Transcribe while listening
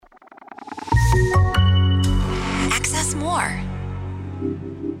us more.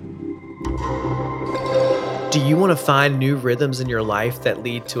 Do you want to find new rhythms in your life that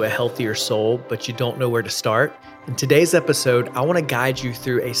lead to a healthier soul, but you don't know where to start? In today's episode, I want to guide you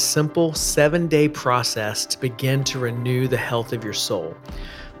through a simple 7-day process to begin to renew the health of your soul.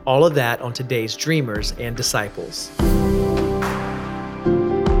 All of that on today's Dreamers and Disciples.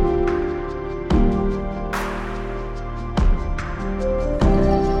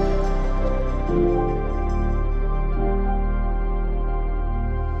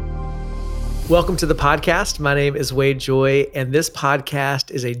 Welcome to the podcast. My name is Wade Joy, and this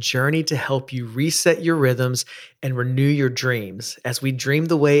podcast is a journey to help you reset your rhythms and renew your dreams as we dream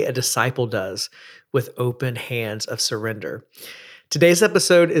the way a disciple does, with open hands of surrender. Today's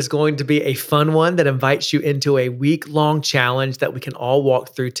episode is going to be a fun one that invites you into a week-long challenge that we can all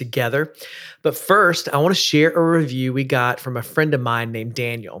walk through together. But first, I want to share a review we got from a friend of mine named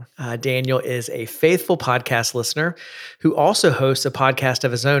Daniel. Daniel is a faithful podcast listener who also hosts a podcast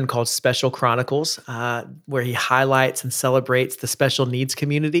of his own called Special Chronicles, where he highlights and celebrates the special needs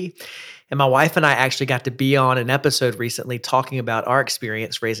community. And my wife and I actually got to be on an episode recently talking about our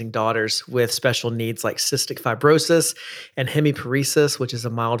experience raising daughters with special needs like cystic fibrosis and hemiparesis, which is a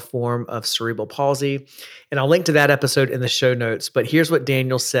mild form of cerebral palsy. And I'll link to that episode in the show notes. But here's what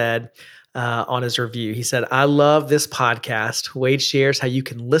Daniel said on his review. He said, "I love this podcast. Wade shares how you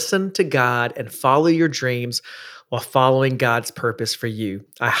can listen to God and follow your dreams while following God's purpose for you.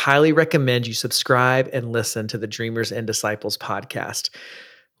 I highly recommend you subscribe and listen to the Dreamers and Disciples podcast."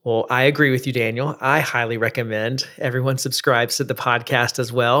 Well, I agree with you, Daniel. I highly recommend everyone subscribes to the podcast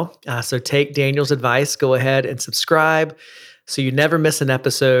as well. So take Daniel's advice, go ahead and subscribe so you never miss an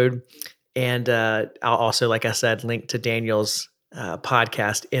episode. And I'll also, like I said, link to Daniel's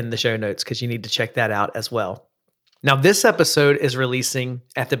podcast in the show notes because you need to check that out as well. Now, this episode is releasing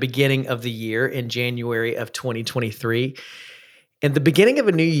at the beginning of the year in January of 2023. And the beginning of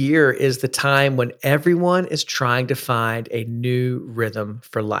a new year is the time when everyone is trying to find a new rhythm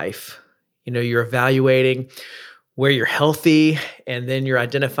for life. You know, you're evaluating where you're healthy, and then you're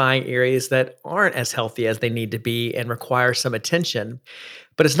identifying areas that aren't as healthy as they need to be and require some attention.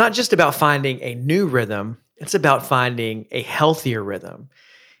 But it's not just about finding a new rhythm, it's about finding a healthier rhythm.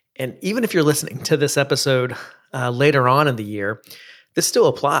 And even if you're listening to this episode later on in the year, this still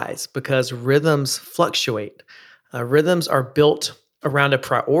applies because rhythms fluctuate. Rhythms are built around a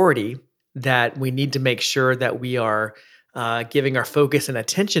priority that we need to make sure that we are giving our focus and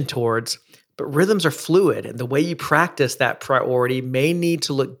attention towards, but rhythms are fluid, and the way you practice that priority may need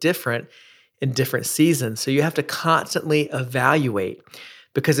to look different in different seasons. So you have to constantly evaluate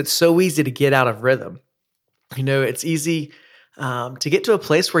because it's so easy to get out of rhythm. You know, it's easy to get to a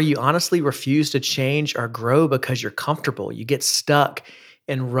place where you honestly refuse to change or grow because you're comfortable. You get stuck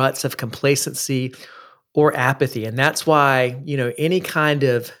in ruts of complacency or apathy. And that's why, you know, any kind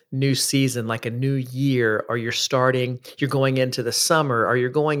of new season, like a new year, or you're going into the summer, or you're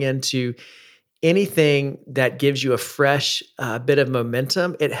going into anything that gives you a fresh bit of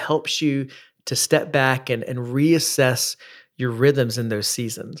momentum, it helps you to step back and reassess your rhythms in those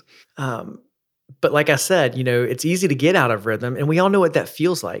seasons. But like I said, you know, it's easy to get out of rhythm, and we all know what that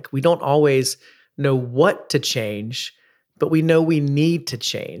feels like. We don't always know what to change, but we know we need to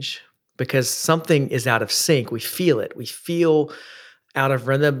change. Because something is out of sync. We feel it. We feel out of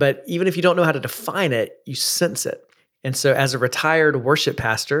rhythm, but even if you don't know how to define it, you sense it. And so as a retired worship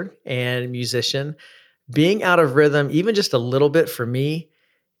pastor and musician, being out of rhythm, even just a little bit for me,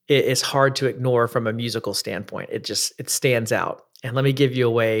 it is hard to ignore from a musical standpoint. It stands out. And let me give you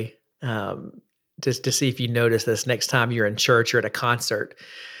a way just to see if you notice this next time you're in church or at a concert.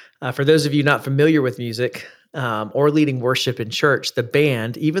 For those of you not familiar with music, or leading worship in church, the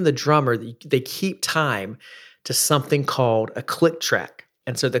band, even the drummer, they keep time to something called a click track.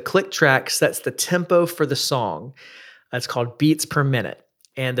 And so the click track sets the tempo for the song. It's called beats per minute.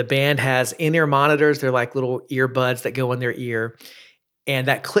 And the band has in-ear monitors. They're like little earbuds that go in their ear. And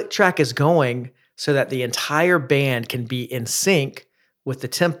that click track is going so that the entire band can be in sync with the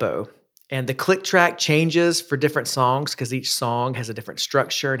tempo. And the click track changes for different songs because each song has a different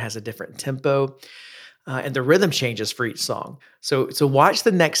structure and has a different tempo. And the rhythm changes for each song. So watch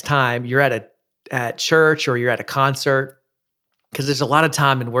the next time you're at church or you're at a concert, because there's a lot of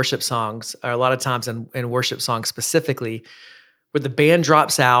time in worship songs, or a lot of times in worship songs specifically, where the band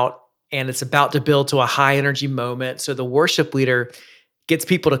drops out and it's about to build to a high energy moment. So the worship leader gets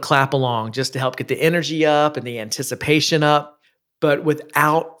people to clap along just to help get the energy up and the anticipation up. But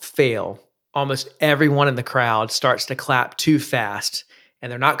without fail, almost everyone in the crowd starts to clap too fast.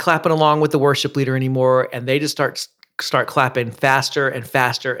 And they're not clapping along with the worship leader anymore. And they just start clapping faster and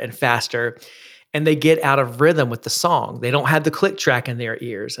faster and faster. and they get out of rhythm with the song. They don't have the click track in their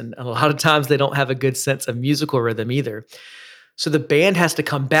ears. And a lot of times they don't have a good sense of musical rhythm either. So the band has to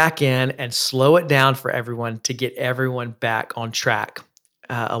come back in and slow it down for everyone to get everyone back on track.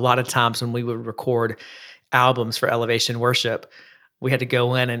 A lot of times when we would record albums for Elevation Worship, we had to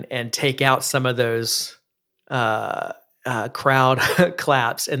go in and take out some of those crowd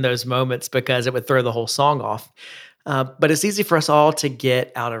claps in those moments because it would throw the whole song off. But it's easy for us all to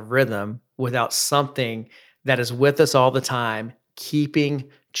get out of rhythm without something that is with us all the time, keeping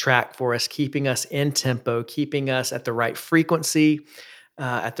track for us, keeping us in tempo, keeping us at the right frequency,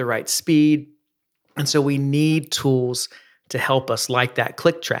 at the right speed. And so we need tools to help us like that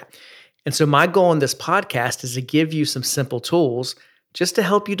click track. And so my goal in this podcast is to give you some simple tools just to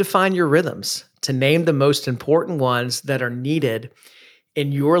help you define your rhythms, to name the most important ones that are needed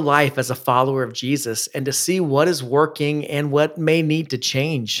in your life as a follower of Jesus, and to see what is working and what may need to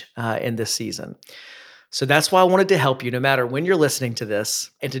change in this season. So that's why I wanted to help you no matter when you're listening to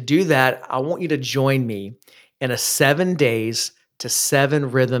this. And to do that, I want you to join me in a 7 days to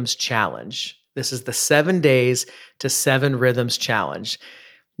 7 rhythms challenge. This is the 7 days to 7 rhythms challenge.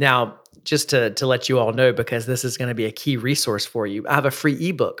 Now, just to let you all know, because this is going to be a key resource for you, I have a free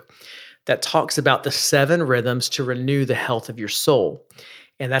ebook that talks about the 7 rhythms to renew the health of your soul.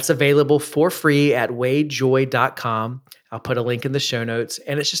 And that's available for free at wadejoy.com. I'll put a link in the show notes.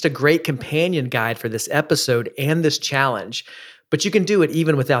 And it's just a great companion guide for this episode and this challenge. But you can do it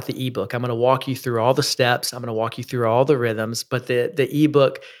even without the ebook. I'm going to walk you through all the steps. I'm going to walk you through all the rhythms. But the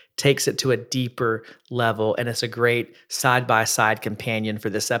ebook takes it to a deeper level. And it's a great side-by-side companion for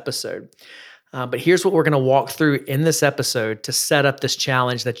this episode. But here's what we're going to walk through in this episode to set up this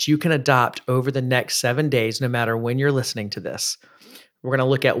challenge that you can adopt over the next 7 days, no matter when you're listening to this. We're going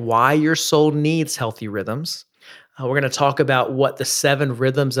to look at why your soul needs healthy rhythms. We're going to talk about what the 7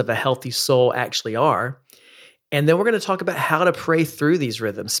 rhythms of a healthy soul actually are. And then we're going to talk about how to pray through these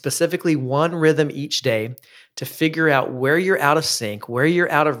rhythms, specifically one rhythm each day, to figure out where you're out of sync, where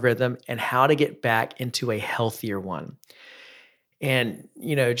you're out of rhythm, and how to get back into a healthier one. And,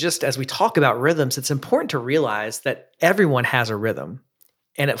 just as we talk about rhythms, it's important to realize that everyone has a rhythm,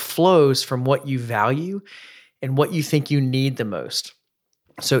 and it flows from what you value and what you think you need the most.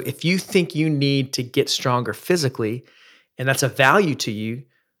 So if you think you need to get stronger physically, and that's a value to you,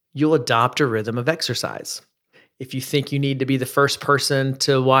 you'll adopt a rhythm of exercise. If you think you need to be the first person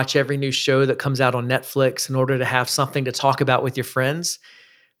to watch every new show that comes out on Netflix in order to have something to talk about with your friends,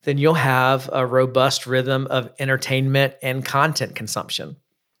 then you'll have a robust rhythm of entertainment and content consumption.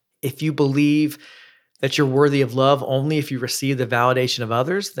 If you believe that you're worthy of love only if you receive the validation of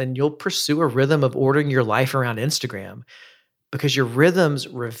others, then you'll pursue a rhythm of ordering your life around Instagram, because your rhythms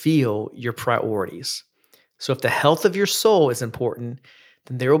reveal your priorities. So if the health of your soul is important,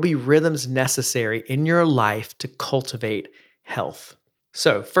 then there will be rhythms necessary in your life to cultivate health.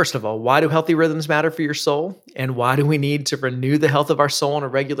 So first of all, why do healthy rhythms matter for your soul? And why do we need to renew the health of our soul on a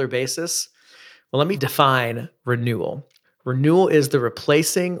regular basis? Well, let me define renewal. Renewal is the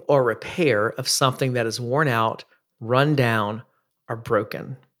replacing or repair of something that is worn out, run down, or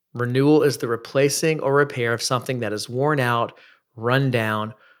broken. Renewal is the replacing or repair of something that is worn out, run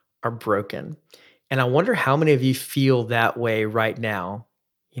down, or broken. And I wonder how many of you feel that way right now.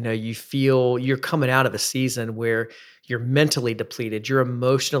 You feel you're coming out of a season where you're mentally depleted, you're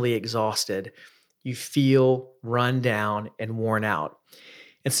emotionally exhausted, you feel run down and worn out.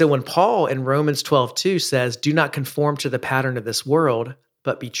 And so when Paul in Romans 12:2 says, "Do not conform to the pattern of this world,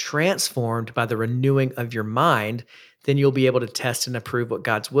 but be transformed by the renewing of your mind," then you'll be able to test and approve what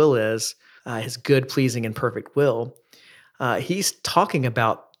God's will is, his good, pleasing, and perfect will. He's talking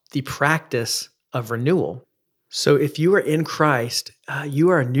about the practice of renewal. So if you are in Christ, you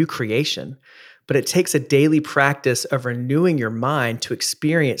are a new creation, but it takes a daily practice of renewing your mind to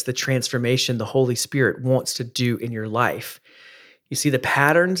experience the transformation the Holy Spirit wants to do in your life. You see, the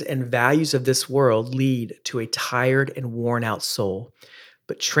patterns and values of this world lead to a tired and worn out soul.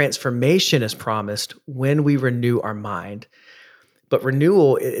 But transformation is promised when we renew our mind. But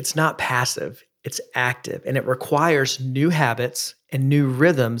renewal, it's not passive, it's active, and it requires new habits and new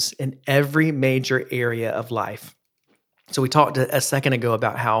rhythms in every major area of life. So we talked a second ago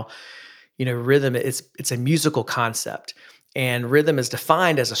about how, rhythm, it's a musical concept. And rhythm is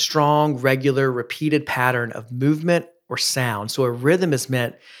defined as a strong, regular, repeated pattern of movement or sound. So a rhythm is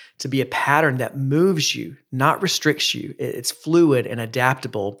meant to be a pattern that moves you, not restricts you. It's fluid and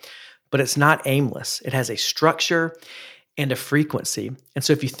adaptable, but it's not aimless. It has a structure and a frequency. And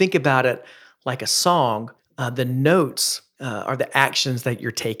so if you think about it like a song, the notes are the actions that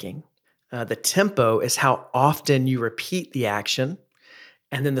you're taking. The tempo is how often you repeat the action,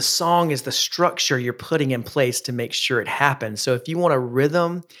 And then the song is the structure you're putting in place to make sure it happens. So if you want a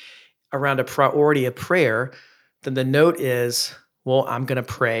rhythm around a priority of prayer, then the note is, well, I'm going to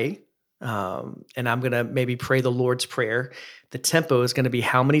pray, and I'm going to maybe pray the Lord's Prayer. The tempo is going to be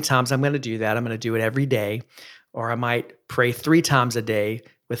how many times I'm going to do that. I'm going to do it every day, or I might pray 3 times a day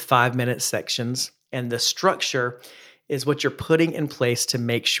with 5-minute sections. And the structure is what you're putting in place to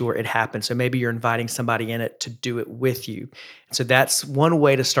make sure it happens. So maybe you're inviting somebody in it to do it with you. So that's one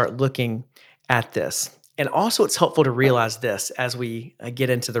way to start looking at this. And also it's helpful to realize this as we get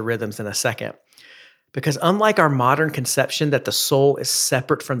into the rhythms in a second, because unlike our modern conception that the soul is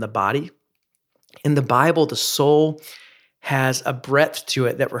separate from the body, in the Bible, the soul has a breadth to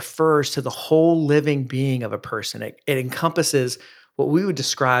it that refers to the whole living being of a person. It encompasses what we would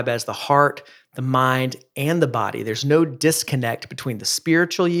describe as the heart, the mind, and the body. There's no disconnect between the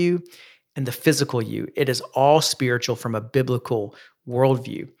spiritual you and the physical you. It is all spiritual from a biblical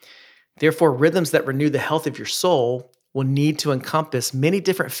worldview. Therefore, rhythms that renew the health of your soul will need to encompass many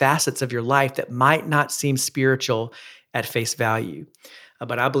different facets of your life that might not seem spiritual at face value,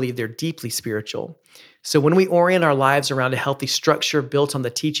 but I believe they're deeply spiritual. So when we orient our lives around a healthy structure built on the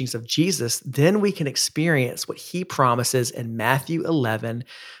teachings of Jesus, then we can experience what he promises in Matthew 11,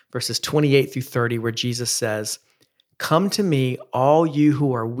 verses 28 through 30, where Jesus says, "Come to me, all you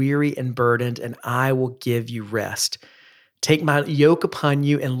who are weary and burdened, and I will give you rest. Take my yoke upon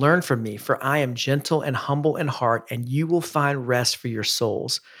you and learn from me, for I am gentle and humble in heart, and you will find rest for your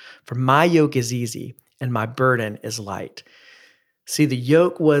souls. For my yoke is easy and my burden is light." See, the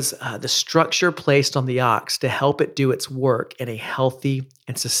yoke was the structure placed on the ox to help it do its work in a healthy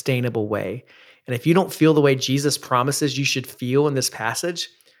and sustainable way. And if you don't feel the way Jesus promises you should feel in this passage,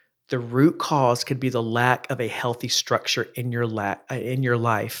 the root cause could be the lack of a healthy structure in your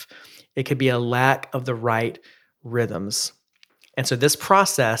life. It could be a lack of the right rhythms. And so this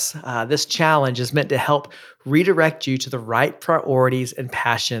process, this challenge is meant to help redirect you to the right priorities and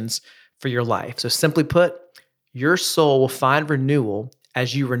passions for your life. So simply put, your soul will find renewal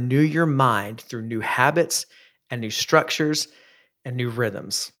as you renew your mind through new habits and new structures and new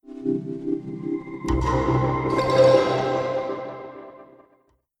rhythms.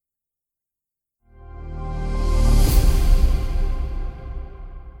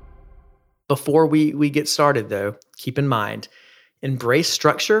 Before we get started, though, keep in mind, embrace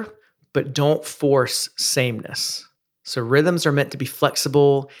structure, but don't force sameness. So rhythms are meant to be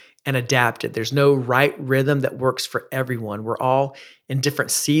flexible and adapted. There's no right rhythm that works for everyone. We're all in different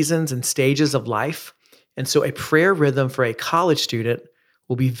seasons and stages of life. And so a prayer rhythm for a college student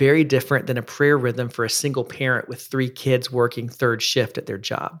will be very different than a prayer rhythm for a single parent with 3 kids working 3rd shift at their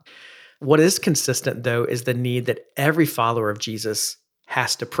job. What is consistent, though, is the need that every follower of Jesus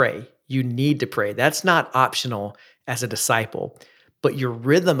has to pray. You need to pray. That's not optional as a disciple, but your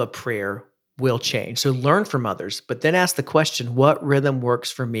rhythm of prayer will change. So learn from others, but then ask the question, what rhythm works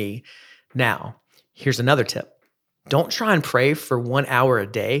for me now? Here's another tip. Don't try and pray for 1 hour a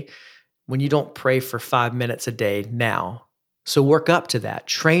day when you don't pray for 5 minutes a day now. So work up to that.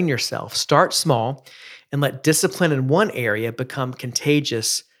 Train yourself. Start small and let discipline in one area become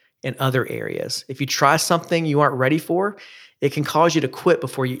contagious in other areas. If you try something you aren't ready for, it can cause you to quit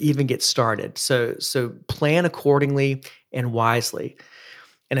before you even get started. So plan accordingly and wisely.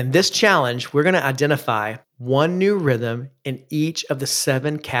 And in this challenge, we're going to identify one new rhythm in each of the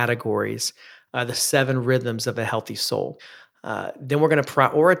 7 categories, the 7 rhythms of a healthy soul. Then we're going to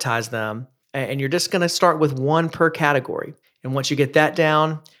prioritize them, and you're just going to start with 1 per category. And once you get that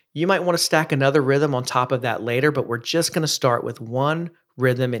down, you might want to stack another rhythm on top of that later, but we're just going to start with 1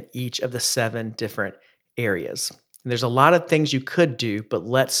 rhythm in each of the 7 different areas. And there's a lot of things you could do, but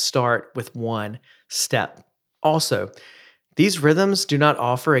let's start with 1 step. Also, these rhythms do not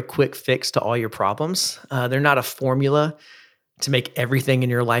offer a quick fix to all your problems. They're not a formula to make everything in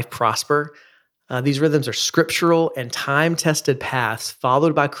your life prosper. These rhythms are scriptural and time-tested paths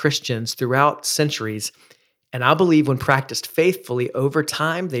followed by Christians throughout centuries. And I believe when practiced faithfully over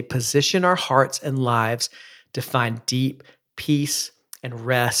time, they position our hearts and lives to find deep peace and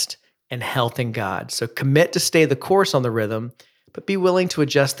rest and health in God. So commit to stay the course on the rhythm, but be willing to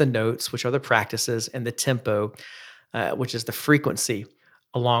adjust the notes, which are the practices, and the tempo, which is the frequency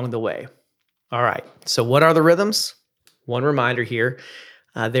along the way. All right, so what are the rhythms? One reminder here,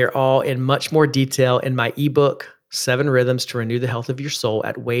 they're all in much more detail in my ebook, 7 Rhythms to Renew the Health of Your Soul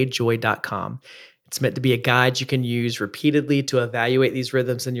at wadejoy.com. It's meant to be a guide you can use repeatedly to evaluate these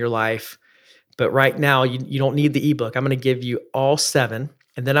rhythms in your life. But right now, you don't need the ebook. I'm going to give you all 7,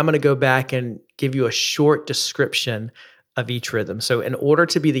 and then I'm going to go back and give you a short description of each rhythm. So in order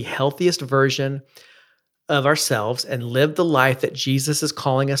to be the healthiest version of ourselves and live the life that Jesus is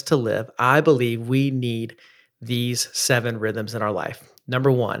calling us to live, I believe we need these 7 rhythms in our life.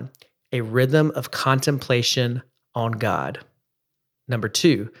 Number 1, a rhythm of contemplation on God. Number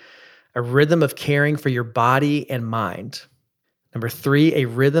 2, a rhythm of caring for your body and mind. Number 3, a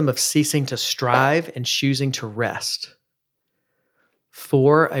rhythm of ceasing to strive and choosing to rest.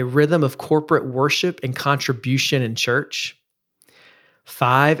 4, a rhythm of corporate worship and contribution in church.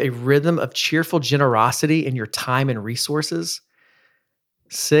 5, a rhythm of cheerful generosity in your time and resources.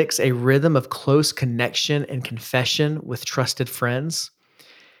 6, a rhythm of close connection and confession with trusted friends.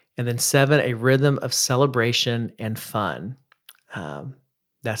 And then 7, a rhythm of celebration and fun.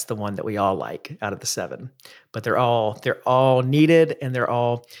 That's the one that we all like out of the 7. But they're all needed and they're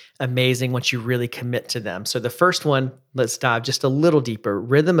all amazing once you really commit to them. So the first one, let's dive just a little deeper.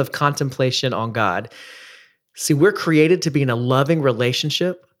 Rhythm of contemplation on God. See, we're created to be in a loving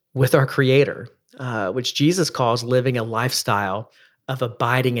relationship with our Creator, which Jesus calls living a lifestyle of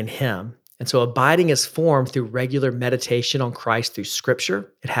abiding in Him. And so abiding is formed through regular meditation on Christ through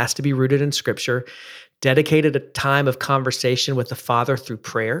Scripture. It has to be rooted in Scripture. Dedicated a time of conversation with the Father through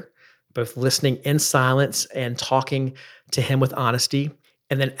prayer, both listening in silence and talking to Him with honesty,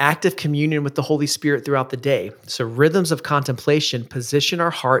 and then active communion with the Holy Spirit throughout the day. So rhythms of contemplation position our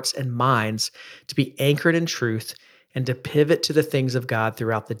hearts and minds to be anchored in truth and to pivot to the things of God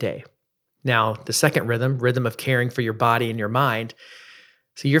throughout the day. Now, the second rhythm of caring for your body and your mind.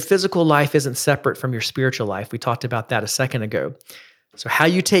 So your physical life isn't separate from your spiritual life. We talked about that a second ago. So how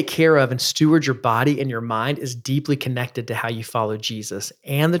you take care of and steward your body and your mind is deeply connected to how you follow Jesus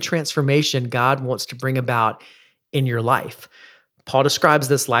and the transformation God wants to bring about in your life. Paul describes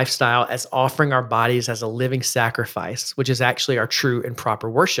this lifestyle as offering our bodies as a living sacrifice, which is actually our true and proper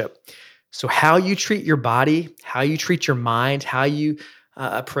worship. So how you treat your body, how you treat your mind, how you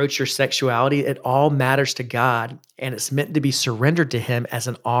approach your sexuality, it all matters to God, and it's meant to be surrendered to Him as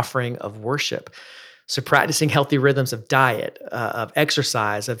an offering of worship. So practicing healthy rhythms of diet, of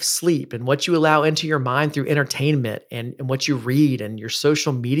exercise, of sleep, and what you allow into your mind through entertainment and what you read and your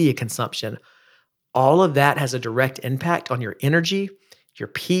social media consumption, all of that has a direct impact on your energy, your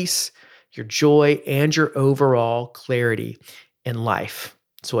peace, your joy, and your overall clarity in life.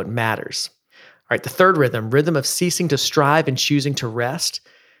 So it matters. All right, the third rhythm of ceasing to strive and choosing to rest.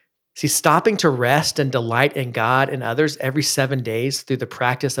 See, stopping to rest and delight in God and others every 7 days through the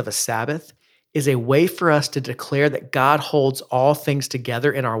practice of a Sabbath is a way for us to declare that God holds all things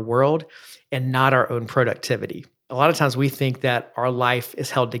together in our world and not our own productivity. A lot of times we think that our life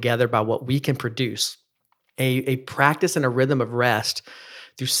is held together by what we can produce. A practice and a rhythm of rest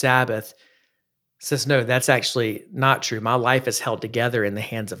through Sabbath says, no, that's actually not true. My life is held together in the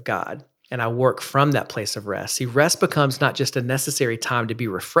hands of God, and I work from that place of rest. See, rest becomes not just a necessary time to be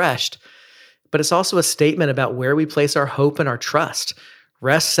refreshed, but it's also a statement about where we place our hope and our trust.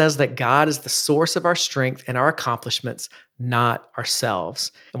 Rest says that God is the source of our strength and our accomplishments, not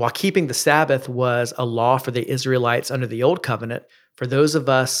ourselves. And while keeping the Sabbath was a law for the Israelites under the Old Covenant, for those of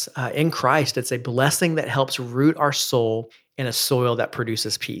us in Christ, it's a blessing that helps root our soul in a soil that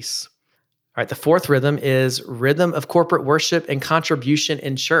produces peace. All right, the fourth rhythm is rhythm of corporate worship and contribution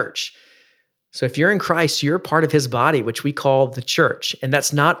in church. So if you're in Christ, you're part of His body, which we call the church. And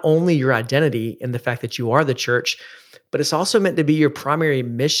that's not only your identity in the fact that you are the church, but it's also meant to be your primary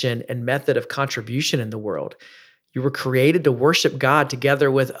mission and method of contribution in the world. You were created to worship God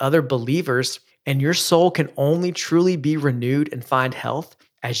together with other believers, and your soul can only truly be renewed and find health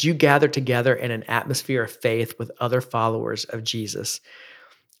as you gather together in an atmosphere of faith with other followers of Jesus.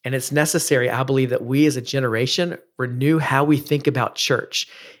 And it's necessary, I believe, that we as a generation renew how we think about church.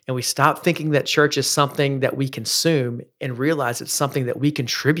 And we stop thinking that church is something that we consume and realize it's something that we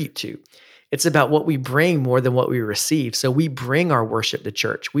contribute to. It's about what we bring more than what we receive. So we bring our worship to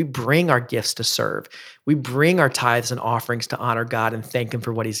church. We bring our gifts to serve. We bring our tithes and offerings to honor God and thank Him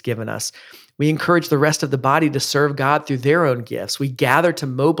for what He's given us. We encourage the rest of the body to serve God through their own gifts. We gather to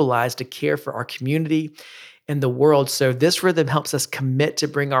mobilize to care for our community and the world. So this rhythm helps us commit to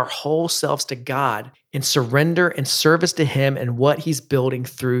bring our whole selves to God in surrender and service to Him and what He's building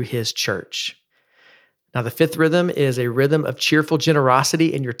through His church. Now, the fifth rhythm is a rhythm of cheerful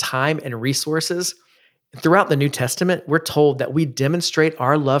generosity in your time and resources. Throughout the New Testament, we're told that we demonstrate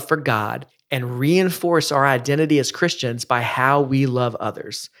our love for God and reinforce our identity as Christians by how we love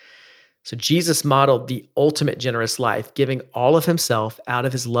others. So Jesus modeled the ultimate generous life, giving all of Himself out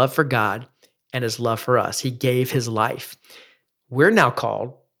of His love for God and His love for us. He gave His life. We're now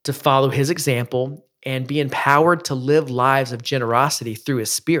called to follow His example and be empowered to live lives of generosity through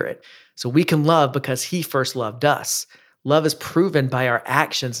His Spirit. So we can love because He first loved us. Love is proven by our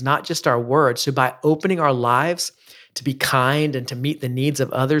actions, not just our words. So by opening our lives to be kind and to meet the needs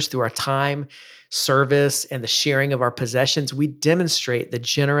of others through our time, service, and the sharing of our possessions, we demonstrate the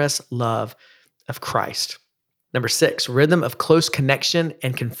generous love of Christ. Number 6, rhythm of close connection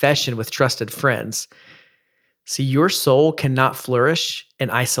and confession with trusted friends. See, your soul cannot flourish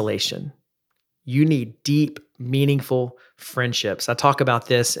in isolation. You need deep, meaningful friendships. I talk about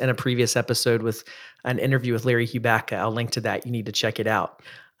this in a previous episode with an interview with Larry Hubaka. I'll link to that. You need to check it out.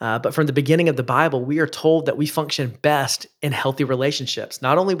 But from the beginning of the Bible, we are told that we function best in healthy relationships,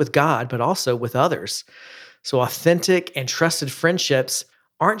 not only with God, but also with others. So authentic and trusted friendships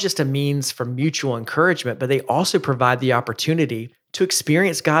aren't just a means for mutual encouragement, but they also provide the opportunity to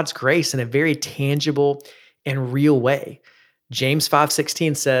experience God's grace in a very tangible and real way. James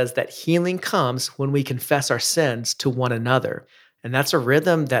 5:16 says that healing comes when we confess our sins to one another. And that's a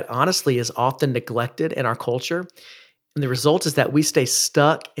rhythm that honestly is often neglected in our culture. And the result is that we stay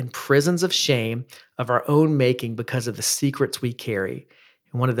stuck in prisons of shame of our own making because of the secrets we carry.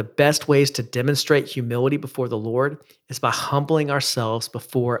 And one of the best ways to demonstrate humility before the Lord is by humbling ourselves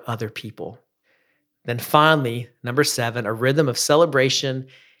before other people. Then finally, number 7, a rhythm of celebration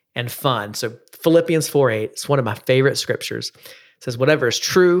and fun. So Philippians 4:8, it's one of my favorite scriptures. It says, whatever is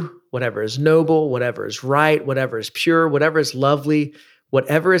true, whatever is noble, whatever is right, whatever is pure, whatever is lovely,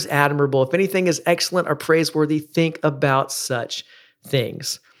 whatever is admirable, if anything is excellent or praiseworthy, think about such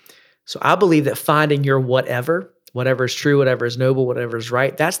things. So I believe that finding your whatever is true, whatever is noble, whatever is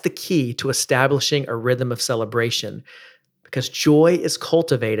right, that's the key to establishing a rhythm of celebration. Because joy is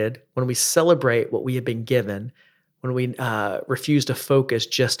cultivated when we celebrate what we have been given, when we refuse to focus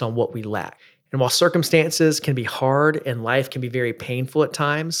just on what we lack. And while circumstances can be hard and life can be very painful at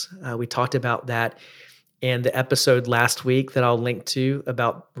times, we talked about that in the episode last week that I'll link to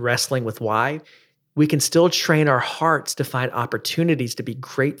about wrestling with why, we can still train our hearts to find opportunities to be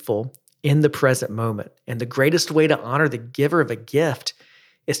grateful in the present moment. And the greatest way to honor the giver of a gift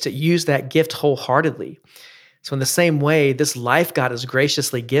is to use that gift wholeheartedly. So in the same way, this life God has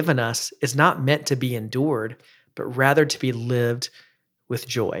graciously given us is not meant to be endured, but rather to be lived with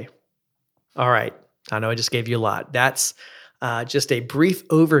joy. All right, I know I just gave you a lot. That's just a brief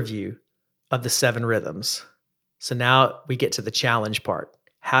overview of the 7 rhythms. So now we get to the challenge part.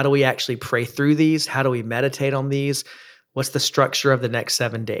 How do we actually pray through these? How do we meditate on these? What's the structure of the next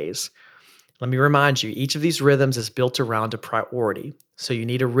 7 days? Let me remind you, each of these rhythms is built around a priority. So you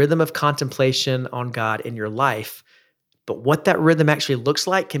need a rhythm of contemplation on God in your life. But what that rhythm actually looks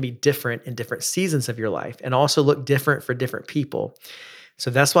like can be different in different seasons of your life and also look different for different people. So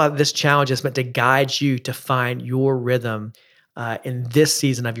that's why this challenge is meant to guide you to find your rhythm in this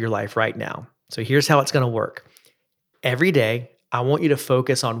season of your life right now. So here's how it's going to work. Every day, I want you to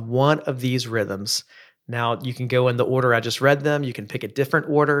focus on one of these rhythms. Now, you can go in the order I just read them. You can pick a different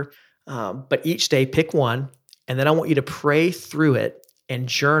order, but each day pick one, and then I want you to pray through it and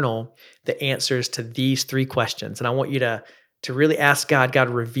journal the answers to these 3 questions. And I want you to really ask God,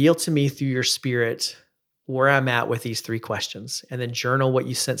 reveal to me through your Spirit where I'm at with these 3 questions, and then journal what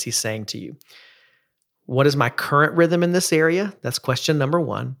you sense He's saying to you. What is my current rhythm in this area? That's question number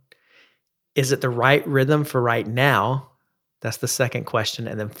 1. Is it the right rhythm for right now? That's the second question.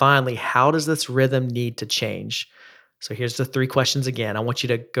 And then finally, how does this rhythm need to change? So here's the 3 questions again. I want you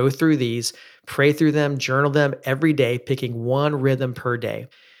to go through these, pray through them, journal them every day, picking one rhythm per day.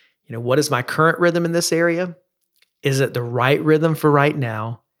 What is my current rhythm in this area? Is it the right rhythm for right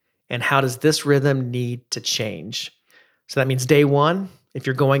now? And how does this rhythm need to change? So that means day 1, if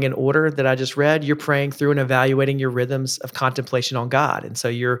you're going in order that I just read, you're praying through and evaluating your rhythms of contemplation on God. And so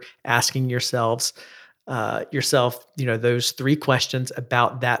you're asking yourself, those 3 questions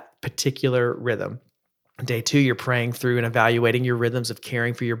about that particular rhythm. Day 2, you're praying through and evaluating your rhythms of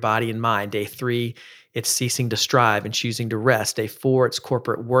caring for your body and mind. Day 3, it's ceasing to strive and choosing to rest. Day 4, it's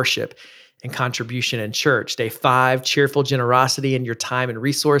corporate worship and contribution in church. Day 5, cheerful generosity in your time and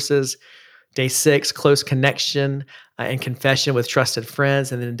resources. Day 6, close connection and confession with trusted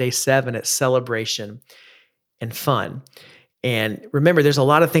friends. And then day 7, it's celebration and fun. And remember, there's a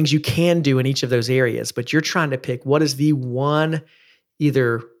lot of things you can do in each of those areas, but you're trying to pick what is the one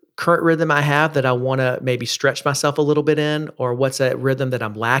either current rhythm I have that I want to maybe stretch myself a little bit in, or what's a rhythm that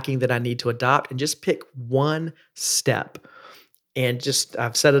I'm lacking that I need to adopt, and just pick one step. And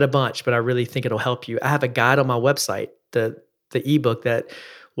I've said it a bunch, but I really think it'll help you. I have a guide on my website, the ebook that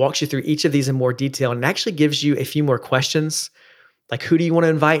walks you through each of these in more detail, and actually gives you a few more questions. Like, who do you want to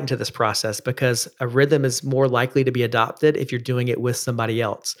invite into this process? Because a rhythm is more likely to be adopted if you're doing it with somebody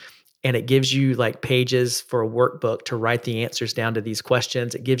else. and it gives you like pages for a workbook to write the answers down to these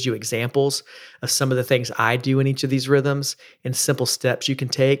questions. It gives you examples of some of the things I do in each of these rhythms and simple steps you can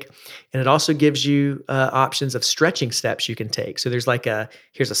take. And it also gives you options of stretching steps you can take. So there's like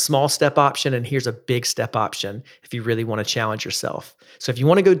here's a small step option and here's a big step option if you really want to challenge yourself. So if you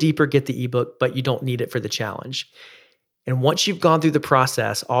want to go deeper, get the ebook, but you don't need it for the challenge. And once you've gone through the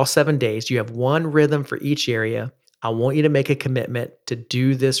process, all 7 days, you have one rhythm for each area. I want you to make a commitment to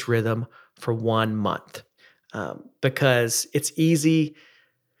do this rhythm for 1 month, because it's easy,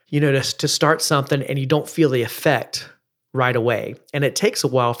 to start something and you don't feel the effect right away. And it takes a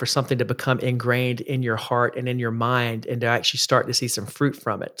while for something to become ingrained in your heart and in your mind and to actually start to see some fruit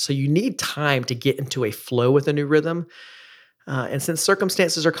from it. So you need time to get into a flow with a new rhythm. And since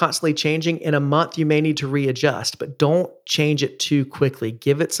circumstances are constantly changing, in a month you may need to readjust, but don't change it too quickly.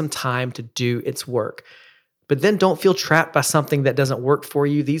 Give it some time to do its work. But then don't feel trapped by something that doesn't work for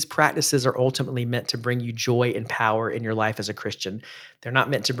you. These practices are ultimately meant to bring you joy and power in your life as a Christian. They're not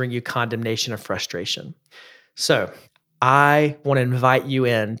meant to bring you condemnation or frustration. So I want to invite you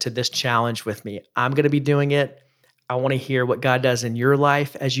into this challenge with me. I'm going to be doing it. I want to hear what God does in your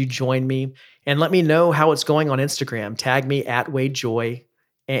life as you join me. And let me know how it's going on Instagram. Tag me at WadeJoy,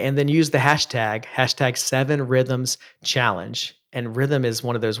 and then use the hashtag 7rhythmschallenge. And rhythm is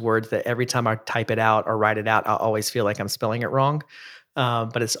one of those words that every time I type it out or write it out, I always feel like I'm spelling it wrong.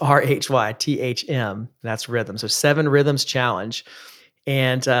 But it's RHYTHM. That's rhythm. So 7 Rhythms Challenge.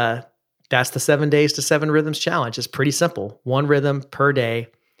 And that's the 7 days to 7 Rhythms Challenge. It's pretty simple. 1 rhythm per day.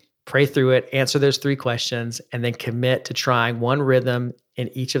 Pray through it, answer those 3 questions, and then commit to trying 1 rhythm in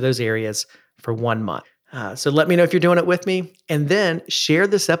each of those areas for 1 month. So let me know if you're doing it with me, and then share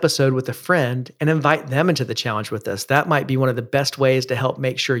this episode with a friend and invite them into the challenge with us. That might be one of the best ways to help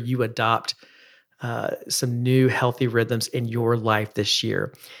make sure you adopt some new healthy rhythms in your life this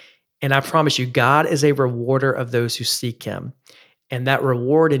year. And I promise you, God is a rewarder of those who seek him. And that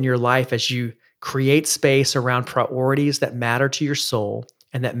reward in your life as you create space around priorities that matter to your soul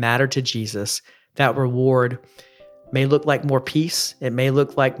and that matter to Jesus, that reward may look like more peace. It may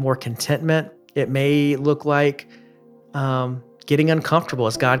look like more contentment. It may look like getting uncomfortable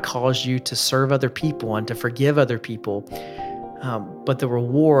as God calls you to serve other people and to forgive other people. But the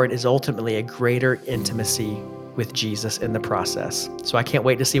reward is ultimately a greater intimacy with Jesus in the process. So I can't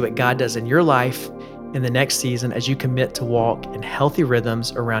wait to see what God does in your life in the next season as you commit to walk in healthy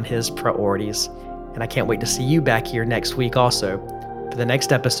rhythms around his priorities. And I can't wait to see you back here next week also for the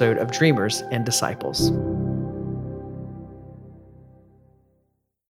next episode of Dreamers and Disciples.